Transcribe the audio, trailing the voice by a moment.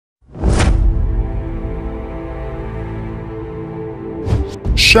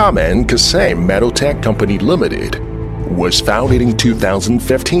Xiamen KSeng Metal Tech Company Limited was founded in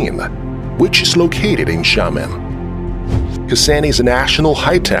 2015, which is located in Xiamen. KSeng is a national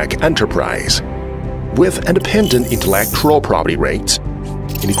high-tech enterprise with independent intellectual property rights,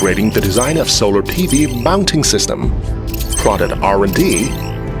 integrating the design of solar PV mounting system, product R&D,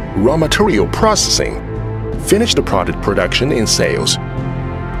 raw material processing, finished product production and sales.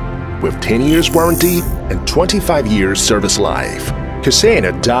 With 10 years warranty and 25 years service life, KSeng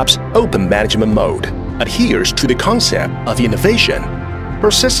adopts open management mode, adheres to the concept of innovation,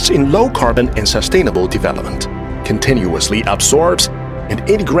 persists in low-carbon and sustainable development, continuously absorbs and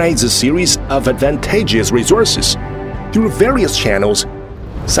integrates a series of advantageous resources through various channels,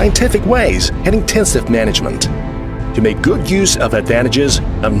 scientific ways, and intensive management to make good use of advantages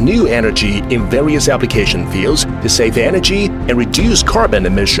of new energy in various application fields to save energy and reduce carbon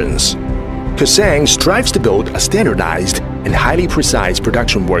emissions. KSeng strives to build a standardized and highly precise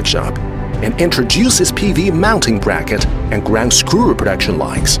production workshop and introduces PV mounting bracket and ground screw production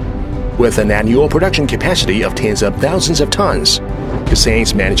lines. With an annual production capacity of tens of thousands of tons,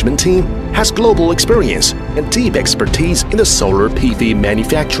 KSeng's management team has global experience and deep expertise in the solar PV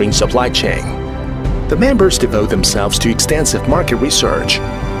manufacturing supply chain. The members devote themselves to extensive market research,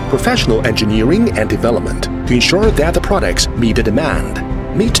 professional engineering and development to ensure that the products meet the demand,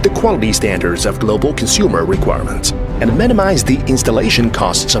 meet the quality standards of global consumer requirements, and minimize the installation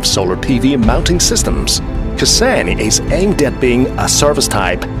costs of solar PV mounting systems. KSeng is aimed at being a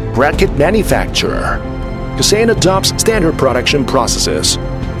service-type bracket manufacturer. KSeng adopts standard production processes,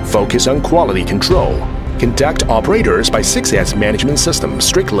 focus on quality control, conduct operators by 6S management system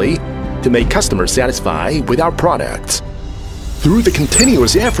strictly to make customers satisfied with our products. Through the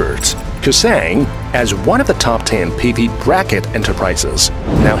continuous efforts, KSeng, as one of the top 10 PV bracket enterprises,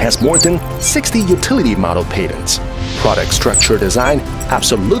 now has more than 60 utility model patents. Product structure design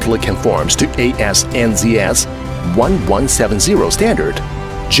absolutely conforms to AS/NZS 1170 standard,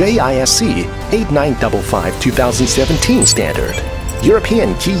 JISC 8955-2017 standard,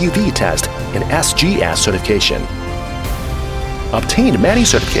 European TUV test, and SGS certification. Obtained many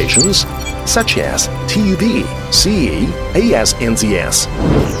certifications such as TUV, CE, AS/NZS,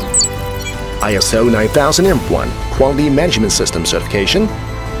 ISO 9001 Quality Management System certification.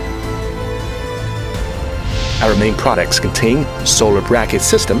 Our main products contain solar bracket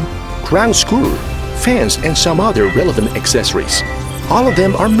system, ground screw, fans, and some other relevant accessories. All of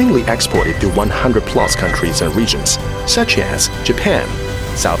them are mainly exported to 100+ countries and regions, such as Japan,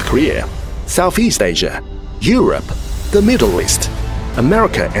 South Korea, Southeast Asia, Europe, the Middle East,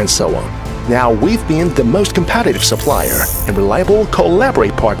 America, and so on. Now we've been the most competitive supplier and reliable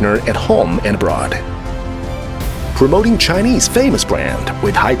collaborate partner at home and abroad. Promoting Chinese famous brand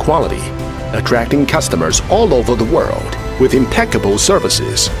with high quality, attracting customers all over the world with impeccable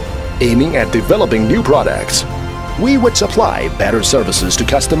services, aiming at developing new products. We would supply better services to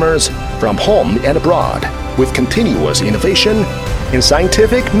customers from home and abroad with continuous innovation and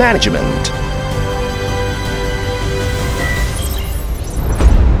scientific management.